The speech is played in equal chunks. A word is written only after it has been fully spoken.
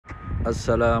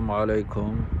السلام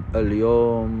عليكم.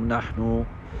 اليوم نحن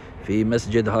في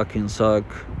مسجد هاكنصاك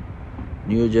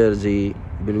نيوجرسي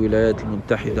بالولايات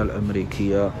المتحدة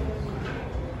الاميركية،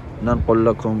 ننقل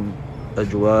لكم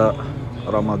اجواء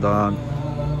رمضان.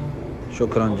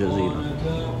 شكرا جزيلا.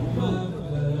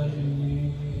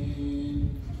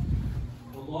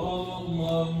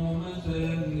 الله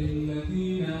مثلا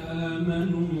للذين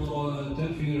آمنوا امرأة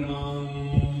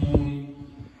فرعون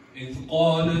إذ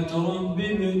قالت رب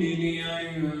ابن لي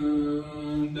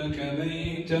عندك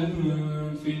بيتا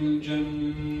في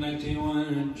الجنة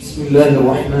بسم الله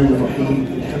الرحمن الرحيم.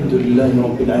 الحمد لله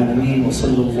رب العالمين،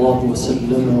 وصلى الله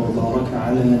وسلم وبارك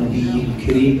على نبيه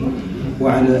الكريم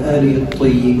وعلى آله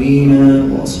الطيبين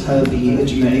وأصحابه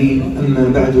أجمعين. أما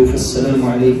بعد، فالسلام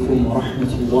عليكم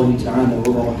ورحمة الله تعالى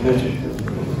وبركاته.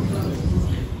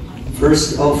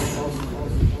 First off,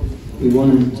 we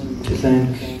wanted to thank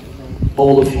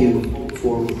all of you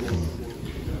for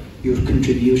your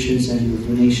contributions and your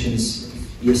donations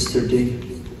yesterday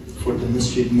for the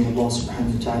masjid. May Allah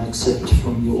subhanahu wa ta'ala accept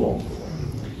from you all.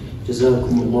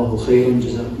 جزاكم الله خيرا،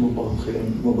 جزاكم الله خيرا،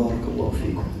 وبارك الله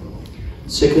فيكم.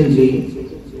 Secondly,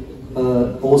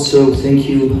 also thank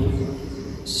you,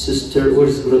 sister.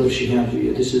 Where's brother Shihab?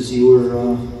 This is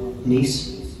your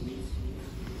niece.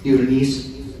 Your niece.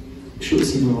 شو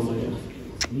اسمها والله يا أخي؟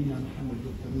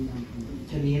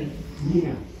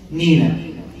 Nina.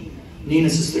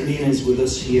 Sister Nina is with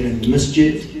us here in the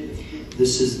masjid.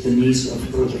 This is the niece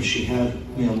of brother Shihab.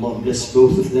 May Allah bless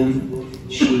both of them.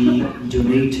 She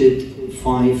donated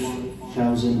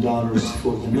 $5,000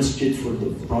 for the masjid, for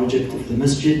the project of the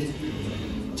masjid.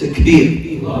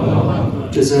 تكبير.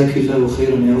 جزاك الله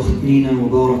خيرا يا أخت نينا،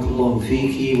 وبارك الله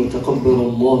فيك وتقبل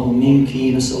الله منك.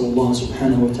 نسأل الله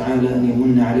سبحانه وتعالى أن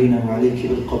يمن علينا وعليك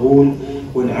بالقبول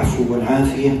والعفو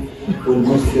والعافية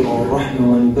والمغفرة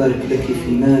والرحمة، وأن يبارك لك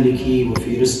في مالك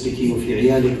وفي رزقك وفي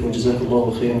عيالك، وجزاك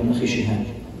الله خيرا أخي شهاب.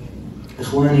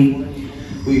 إخواني,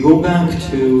 we go back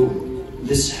to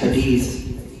this hadith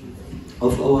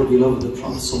of our beloved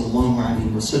Prophet sallallahu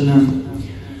alaihi wasallam,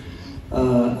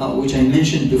 which I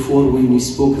mentioned before when we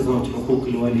spoke about عقوق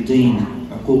الوالدين,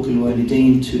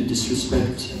 to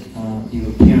disrespect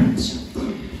your parents.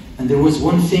 And there was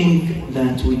one thing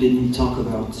that we didn't talk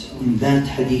about in that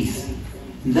hadith.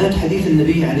 In that hadith, the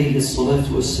Nabi alayhi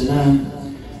salatu wassalam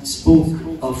spoke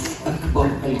of akbar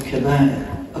al-kaba'ir,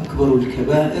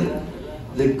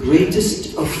 the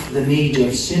greatest of the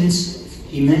major sins.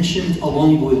 He mentioned,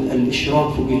 along with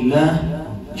al-ishraku billah,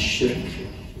 shirk.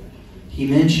 He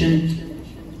mentioned,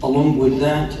 along with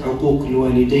that, عقوق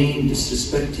الوالدين,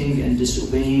 disrespecting and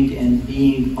disobeying and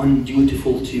being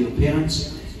undutiful to your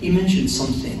parents. He mentioned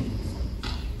something.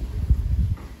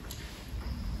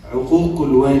 عقوق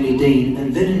الوالدين.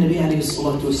 And then the Nabi alayhi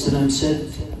salatu wasalam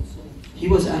said, he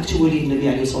was actually, Nabi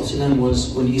alayhi salatu wasalam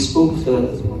was, when he spoke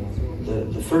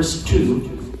the first two,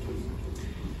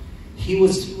 he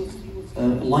was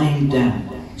lying down,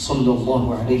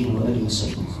 sallallahu alayhi wa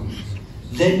sallam.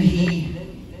 Then he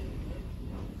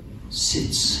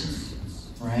sits,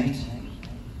 right?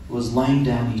 Was lying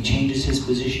down, he changes his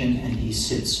position and he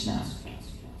sits now.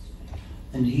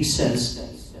 And he says,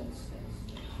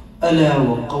 ألا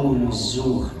وقول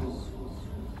الزور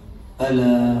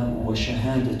ألا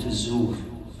وشهادة الزور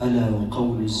ألا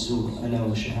وقول الزور ألا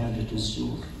وشهادة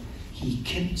الزور. He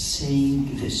kept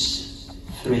saying this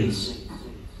phrase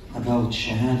about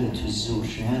شهادة الزور.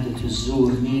 شهادة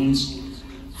الزور means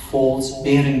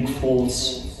bearing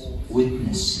false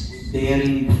witness,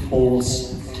 bearing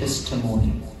false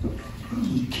testimony.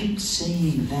 He kept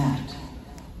saying that,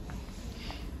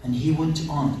 and he went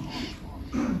on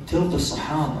till the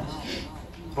Sahaba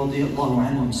radiyallahu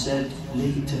anhum said,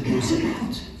 ليته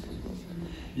سكت.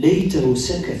 ليته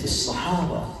سكت. The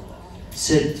Sahaba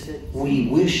said, we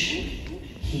wish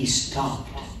he stopped.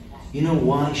 You know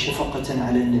why? شفقة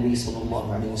على النبي صلى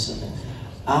الله عليه وسلم.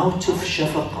 Out of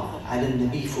شفقة على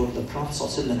النبي, for the Prophet صلى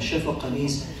الله عليه وسلم. شفقة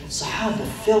means Sahaba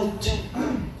felt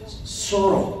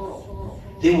sorrow.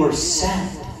 They were sad.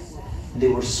 They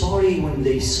were sorry when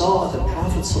they saw the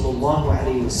Prophet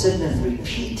ﷺ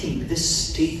repeating this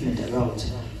statement about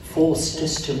false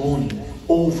testimony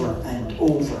over and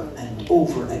over and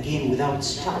over again without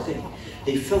stopping.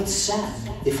 They felt sad.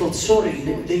 They felt sorry.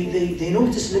 They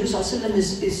noticed Nabi ﷺ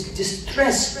is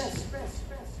distressed.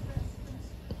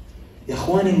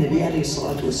 Yakhwani, Nabi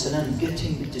ﷺ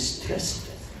getting distressed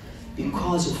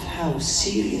because of how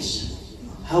serious,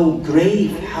 how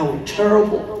grave, how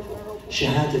terrible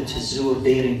Shahadat al-Zur,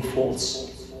 bearing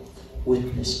false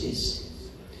witness, is.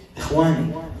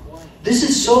 Ikhwani, this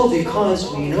is so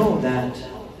because we know that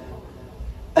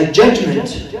a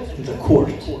judgment in the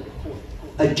court,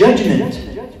 a judgment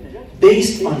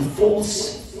based on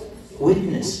false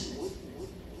witness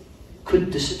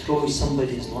could destroy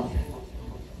somebody's life.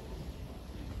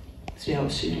 See how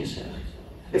serious it is?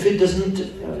 If it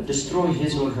doesn't destroy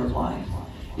his or her life,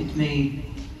 it may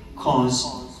cause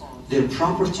their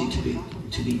property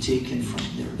to be taken from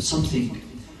them, something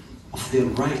of their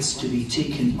rights to be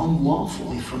taken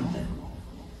unlawfully from them.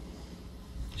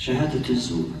 Shahadat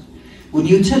al-Zur. When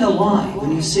you tell a lie,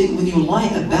 when you lie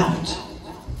about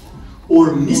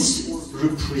or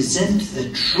misrepresent the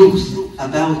truth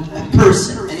about a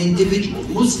person, an individual,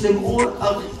 Muslim or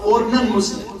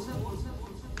non-Muslim,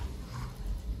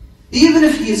 even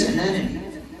if he is an enemy,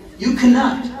 you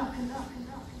cannot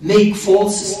make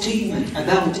false statement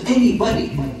about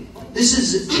anybody. This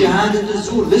is Shahadat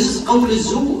al-Zur, this is Qawl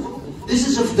al-Zur. This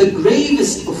is of the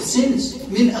gravest of sins,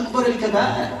 min akbar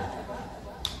al-kaba'ir.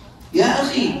 Ya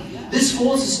akhi, this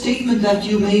false statement that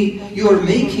you are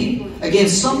making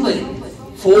against somebody,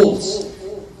 false,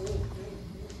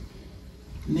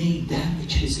 may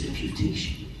damage his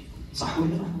reputation.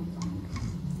 Sahullah.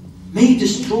 May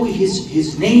destroy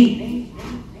his name.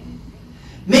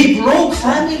 May broke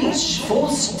families.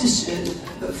 False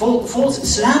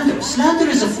slander. Slander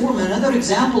is a form, another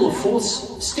example of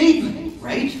false statement,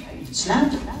 right?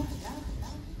 Slander.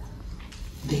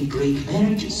 They break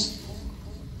marriages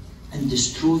and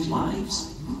destroy lives.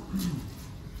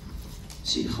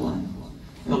 See, ikhwan,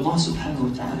 may Allah subhanahu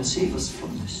wa ta'ala save us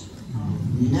from this.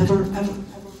 Never ever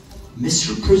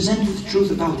misrepresent the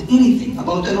truth about anything,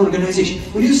 about an organization.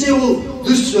 When you say, well,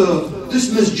 this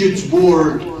masjid's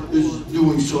board is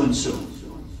doing so and so,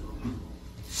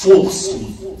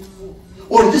 falsely,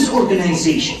 or this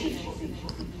organization,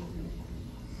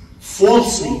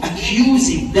 falsely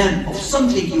accusing them of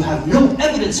something you have no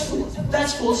evidence for,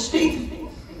 that's false statement.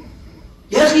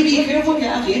 Ya akhi, be careful,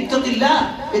 ya akhi,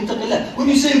 ittaqillah, ittaqillah. When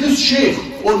you say this sheikh,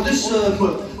 or this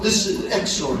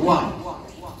X or Y,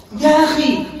 ya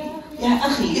akhi,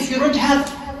 if you don't have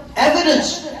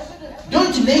evidence,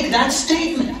 don't make that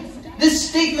statement. This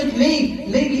statement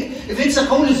maybe if it's a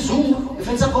qawl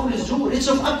al-zur, it's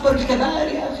of akbar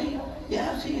al-kabair, ya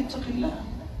akhi, ittaqillah.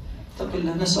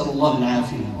 Ittaqillah, nas'al Allah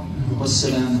al-afiyah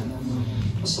was-salam.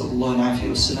 نسأل الله العافية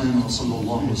والسلامة وصلى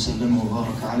الله وسلم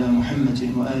وبارك على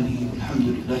محمد وآله والحمد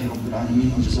لله رب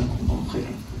العالمين وجزاكم الله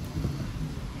خيرا.